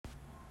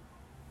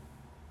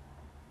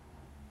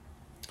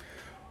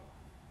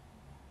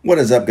What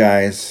is up,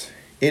 guys?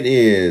 It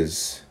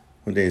is,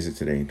 what day is it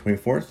today?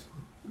 24th?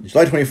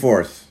 July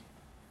 24th,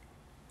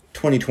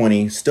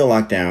 2020, still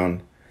locked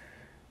down.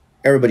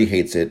 Everybody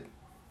hates it,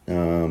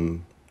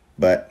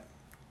 but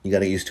you got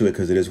to get used to it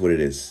because it is what it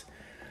is.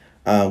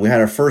 We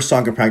had our first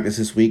soccer practice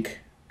this week,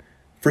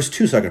 first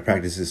two soccer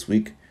practices this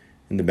week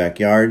in the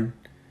backyard.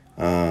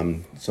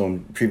 So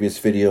in previous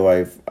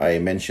video, I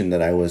mentioned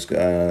that I was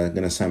going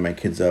to sign my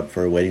kids up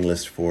for a waiting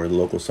list for the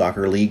local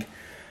soccer league.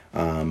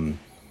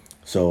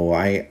 So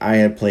I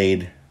had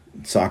played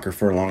soccer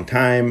for a long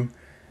time,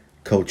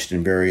 coached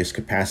in various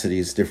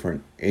capacities,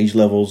 different age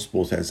levels,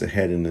 both as a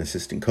head and an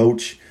assistant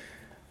coach.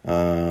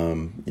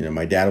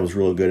 My dad was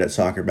real good at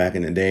soccer back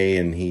in the day,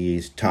 and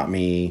he's taught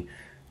me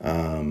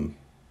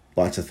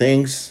lots of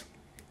things.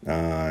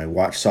 I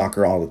watch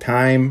soccer all the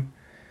time.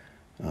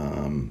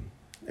 And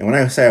when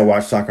I say I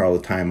watch soccer all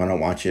the time, I don't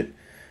watch it.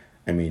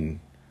 I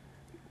don't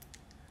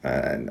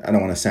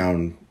want to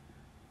sound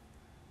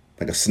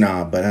like a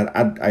snob, but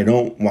I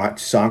don't watch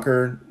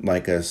soccer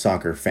like a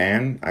soccer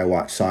fan. I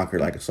watch soccer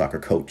like a soccer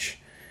coach,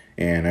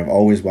 and I've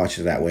always watched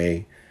it that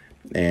way.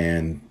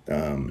 And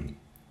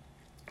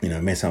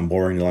it may sound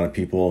boring to a lot of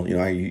people.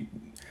 A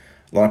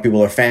lot of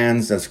people are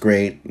fans. That's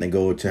great. They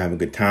go to have a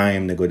good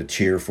time. They go to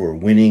cheer for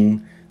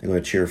winning. They go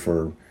to cheer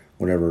for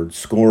whatever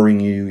scoring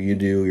you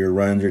do, your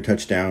runs, your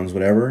touchdowns,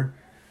 whatever.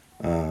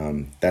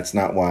 That's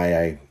not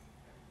why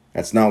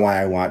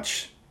I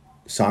watch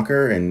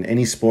soccer and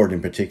any sport in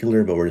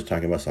particular, but we're just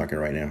talking about soccer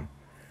right now.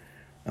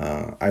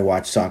 I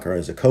watch soccer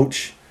as a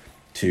coach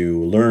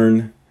to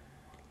learn,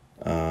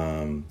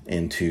 I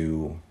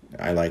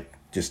like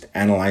just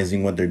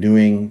analyzing what they're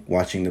doing,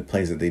 watching the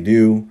plays that they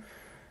do.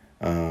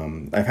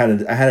 I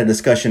had a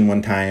discussion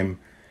one time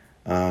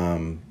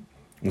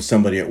with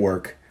somebody at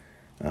work,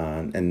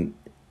 and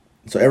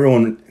so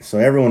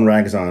everyone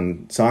rags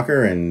on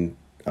soccer, and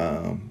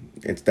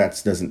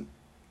that doesn't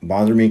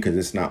bother me because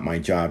it's not my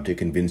job to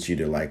convince you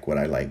to like what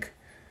I like,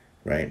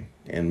 right?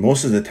 And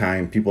most of the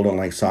time, people don't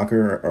like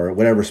soccer or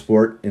whatever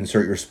sport.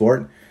 Insert your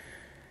sport.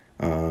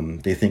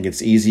 They think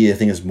it's easy. They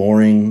think it's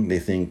boring. They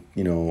think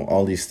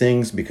all these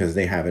things because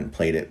they haven't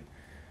played it,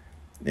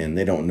 and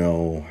they don't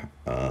know.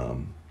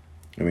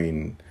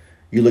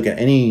 You look at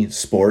any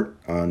sport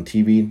on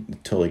TV.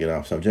 Totally get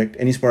off subject.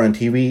 Any sport on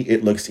TV,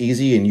 it looks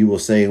easy, and you will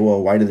say,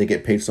 "Well, why do they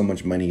get paid so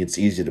much money? It's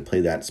easy to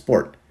play that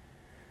sport."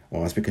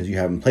 Well, that's because you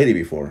haven't played it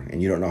before,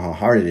 and you don't know how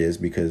hard it is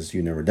because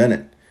you've never done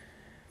it.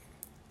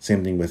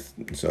 Same thing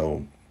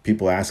so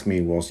people ask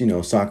me, well,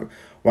 soccer,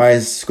 why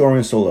is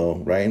scoring so low,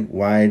 right?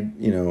 Why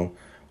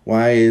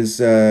is,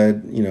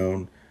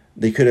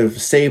 they could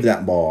have saved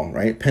that ball,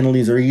 right?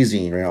 Penalties are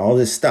easy, right? All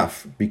this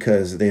stuff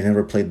because they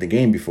never played the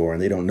game before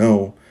and they don't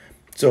know.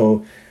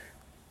 So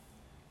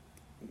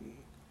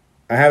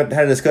I had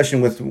a discussion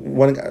with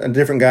a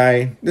different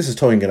guy. This is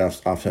totally get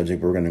off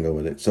subject, but we're going to go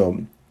with it.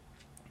 So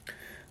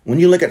when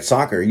you look at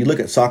soccer, you look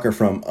at soccer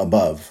from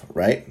above,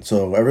 right?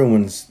 So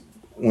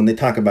when they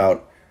talk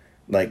about,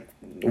 like,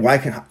 why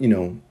can,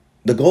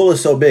 the goal is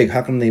so big,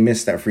 how come they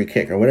missed that free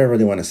kick or whatever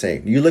they want to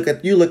say? You look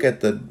at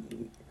the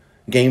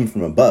game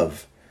from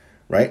above,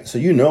 right? So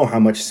you know how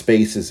much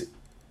space is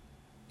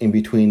in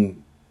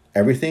between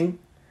everything,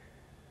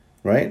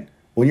 right?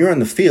 When you're on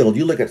the field,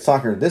 you look at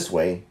soccer this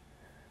way,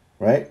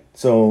 right?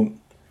 So,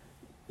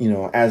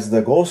 as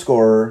the goal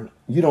scorer,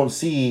 you don't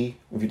see,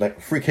 if you like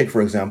free kick,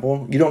 for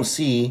example, you don't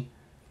see,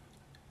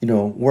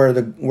 where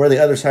the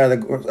other side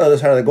of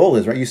the goal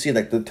is, right? You see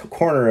like the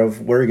corner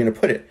of where you're going to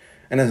put it.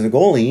 And as a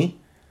goalie,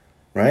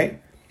 right,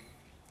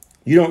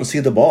 you don't see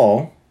the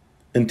ball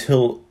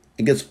until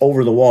it gets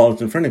over the wall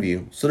that's in front of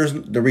you. So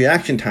the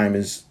reaction time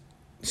is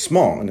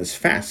small and it's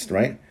fast,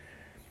 right?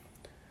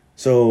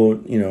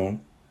 So,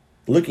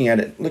 looking at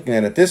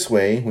it this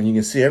way, when you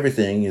can see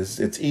everything,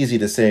 it's easy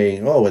to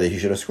say, oh, well, he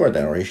should have scored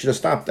that, or he should have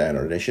stopped that,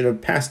 or they should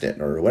have passed it,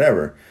 or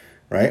whatever,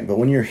 right? But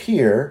when you're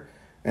here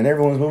and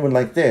everyone's moving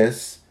like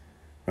this,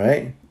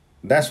 right,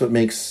 that's what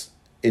makes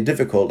it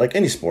difficult, like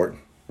any sport,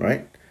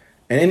 right?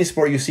 And any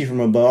sport you see from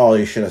a ball,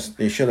 you should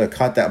have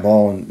caught that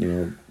ball,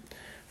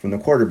 from the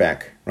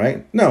quarterback,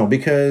 right? No,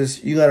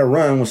 because you got to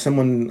run with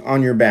someone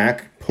on your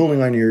back,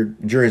 pulling on your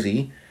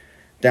jersey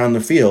down the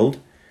field,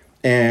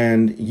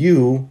 and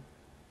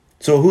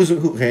so so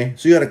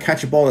you got to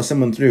catch a ball that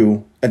someone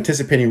threw,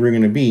 anticipating where you're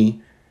going to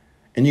be,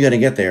 and you got to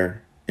get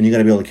there, and you got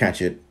to be able to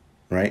catch it,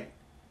 right?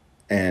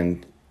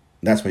 And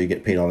that's why you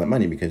get paid all that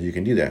money, because you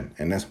can do that.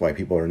 And that's why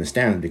people are in the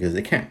stands, because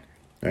they can,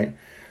 right?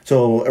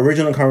 So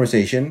original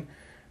conversation,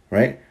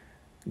 right?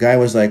 Guy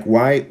was like,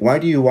 why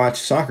do you watch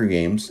soccer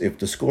games if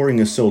the scoring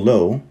is so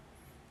low,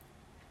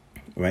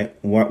 right?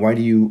 Why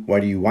do you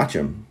watch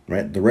them,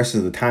 right? The rest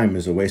of the time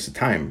is a waste of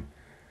time.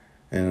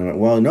 And I'm like,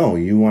 well, no,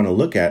 you want to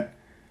look at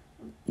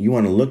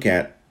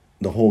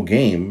the whole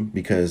game,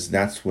 because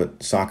that's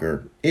what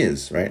soccer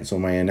is, right? So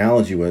my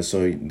analogy was,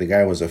 so the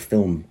guy was a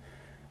film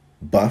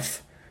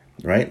buff,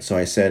 right? So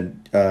I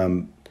said,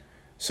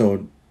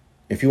 so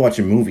if you watch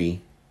a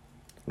movie,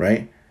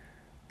 right,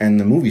 and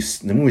the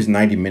movie's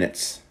 90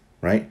 minutes,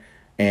 right,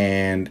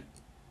 and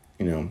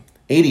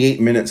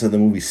 88 minutes of the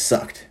movie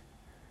sucked,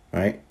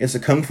 right? It's a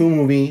kung fu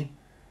movie,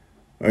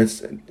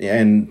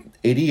 and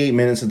 88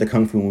 minutes of the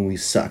kung fu movie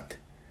sucked,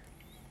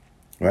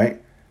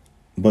 right?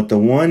 But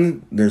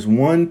there's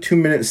one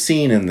 2-minute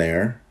scene in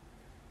there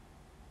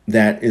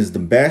that is the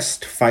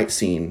best fight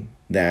scene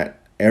that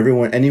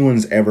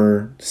anyone's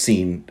ever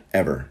seen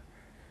ever,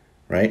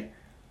 right?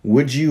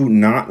 Would you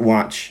not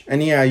watch?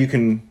 And yeah, you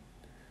can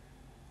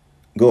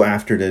go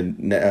after the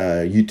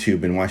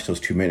YouTube and watch those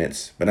 2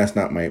 minutes, but that's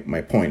not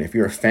my point. If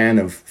you're a fan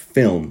of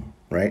film,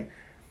 right,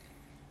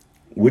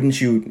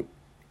 wouldn't you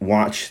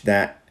watch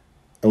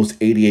those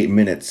 88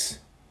 minutes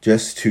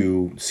just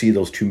to see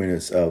those 2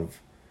 minutes of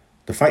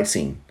the fight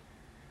scene,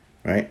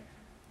 right?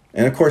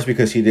 And of course,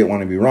 because he didn't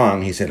want to be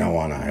wrong, he said, "Oh,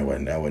 well, no, I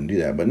wouldn't do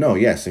that." But no,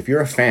 yes, if you're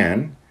a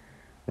fan,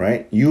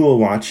 right, you will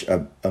watch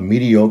a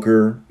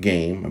mediocre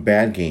game, a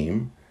bad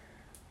game,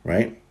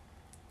 right?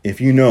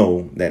 If you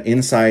know that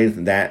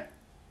inside that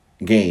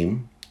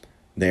game,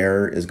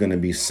 there is going to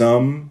be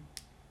some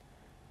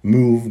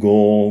move,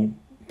 goal,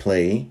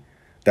 play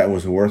that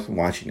was worth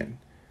watching it,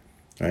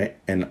 right?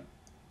 And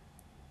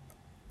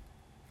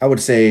I would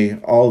say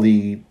all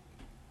the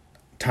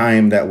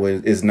time that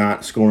is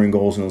not scoring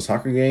goals in a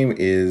soccer game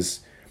is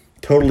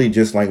totally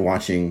just like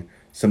watching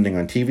something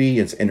on TV.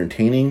 It's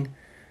entertaining.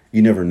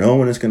 You never know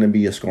when it's going to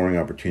be a scoring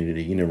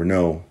opportunity. You never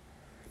know.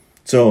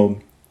 So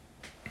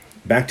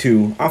back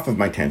to off of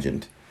my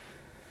tangent.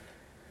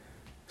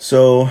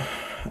 So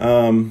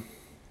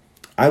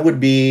I would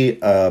be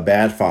a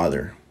bad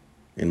father,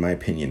 in my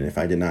opinion, if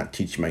I did not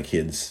teach my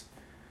kids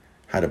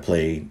how to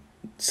play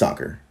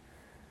soccer.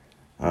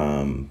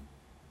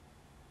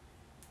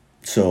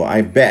 So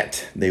I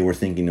bet they were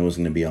thinking it was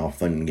going to be all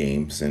fun and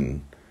games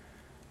and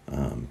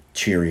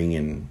cheering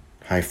and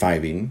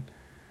high-fiving.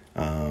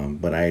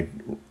 But I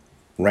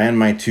ran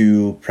my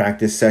 2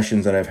 practice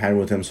sessions that I've had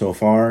with them so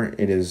far.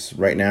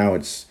 Right now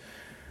it's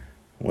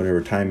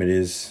whatever time it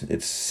is.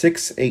 It's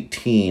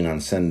 6:18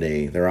 on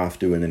Sunday. They're off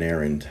doing an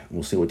errand.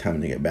 We'll see what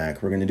time they get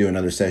back. We're going to do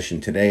another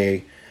session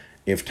today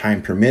if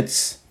time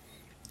permits,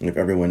 if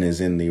everyone is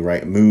in the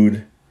right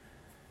mood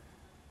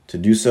to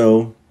do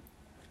so.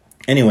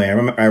 Anyway,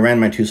 I ran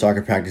my 2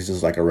 soccer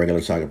practices like a regular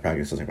soccer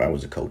practice, like if I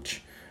was a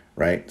coach,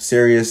 right?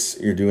 Serious,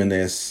 you're doing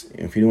this.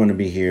 If you don't want to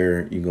be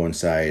here, you go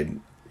inside.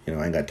 I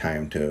ain't got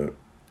time to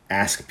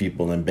ask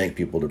people and beg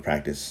people to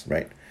practice,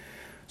 right?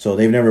 So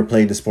they've never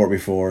played the sport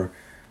before.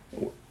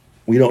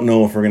 We don't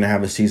know if we're going to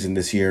have a season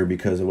this year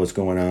because of what's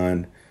going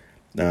on.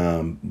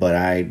 But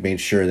I made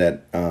sure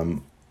that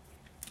I'm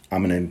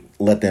going to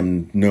let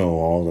them know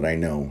all that I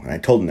know. And I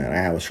told them that I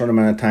have a short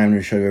amount of time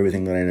to show you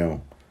everything that I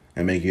know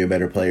and make you a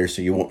better player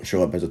so you won't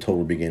show up as a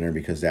total beginner,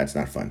 because that's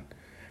not fun.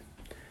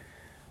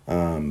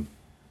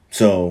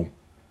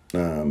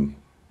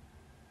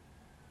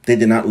 They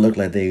did not look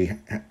like they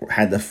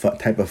had the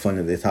type of fun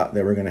that they thought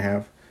they were going to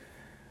have.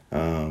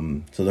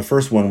 So the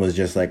first one was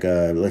just like,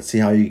 let's see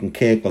how you can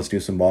kick. Let's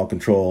do some ball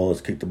control. Let's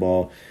kick the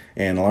ball.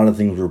 And a lot of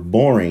things were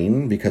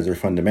boring because they're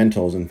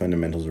fundamentals, and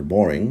fundamentals are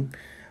boring,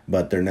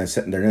 but they're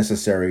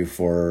necessary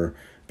for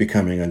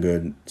becoming a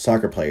good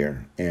soccer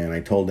player. And I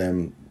told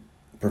them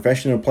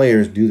professional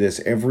players do this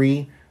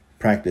every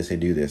practice. They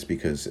do this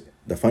because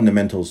the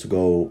fundamentals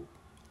go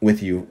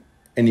with you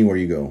anywhere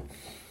you go.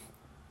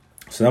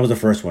 So that was the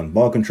first one.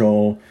 Ball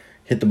control,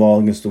 hit the ball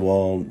against the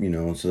wall,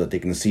 so that they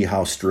can see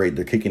how straight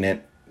they're kicking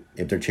it,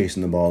 if they're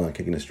chasing the ball and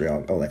kicking it straight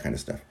out, all that kind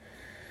of stuff.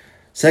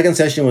 Second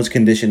session was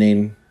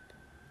conditioning.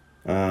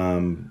 They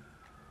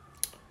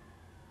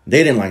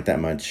didn't like that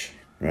much,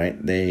 right?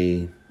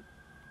 They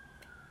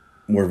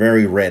were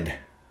very red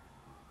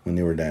when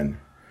they were done.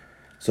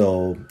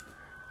 So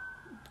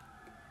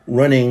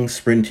running,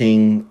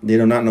 sprinting, they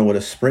do not know what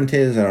a sprint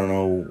is. I don't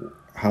know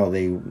how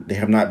they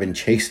have not been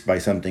chased by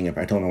something. If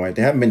I don't know why,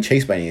 they haven't been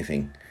chased by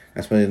anything.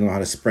 That's why they don't know how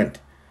to sprint,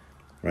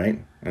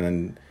 right? And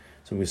then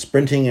so we're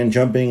sprinting and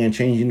jumping and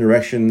changing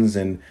directions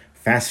and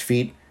fast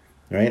feet,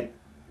 right?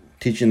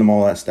 Teaching them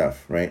all that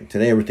stuff, right?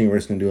 Today, everything we're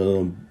just going to do a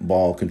little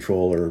ball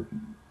control or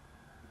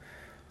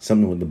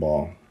something with the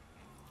ball.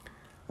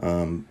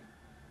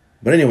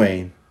 But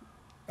anyway,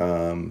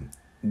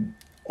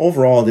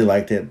 overall, they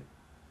liked it.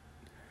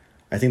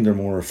 I think they're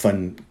more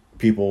fun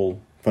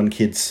people, fun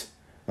kids,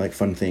 like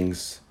fun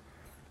things.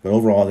 But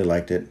overall, they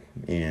liked it,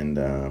 and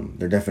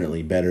they're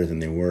definitely better than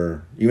they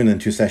were. Even in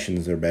 2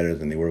 sessions, they're better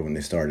than they were when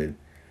they started.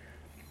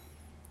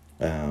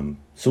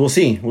 So we'll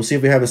see. We'll see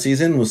if we have a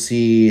season. We'll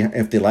see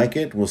if they like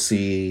it. We'll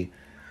see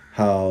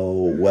how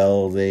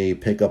well they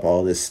pick up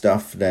all this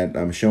stuff that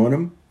I'm showing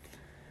them.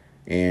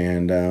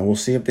 And we'll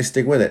see if they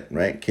stick with it,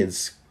 right?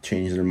 Kids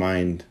change their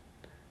mind,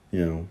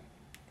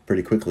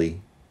 pretty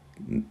quickly,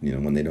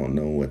 when they don't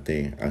know what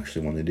they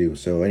actually want to do.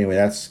 So anyway,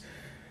 that's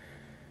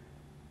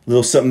a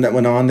little something that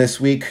went on this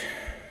week.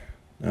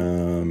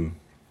 We'll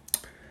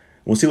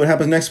see what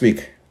happens next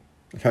week.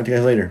 I'll talk to you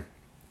guys later.